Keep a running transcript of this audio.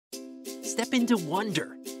Step into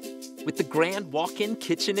wonder with the grand walk-in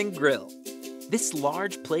kitchen and grill. This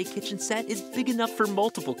large play kitchen set is big enough for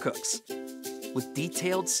multiple cooks. With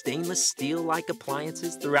detailed stainless steel-like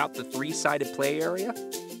appliances throughout the three-sided play area,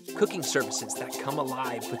 cooking surfaces that come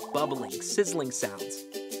alive with bubbling, sizzling sounds,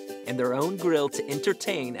 and their own grill to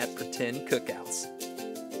entertain at pretend cookouts.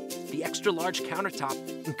 The extra-large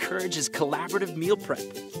countertop encourages collaborative meal prep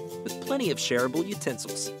with plenty of shareable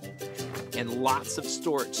utensils and lots of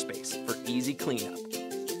storage space for easy cleanup.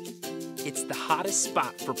 It's the hottest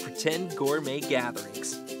spot for pretend gourmet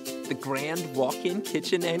gatherings. The grand walk-in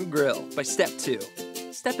kitchen and grill by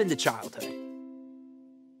Step2. Step into childhood.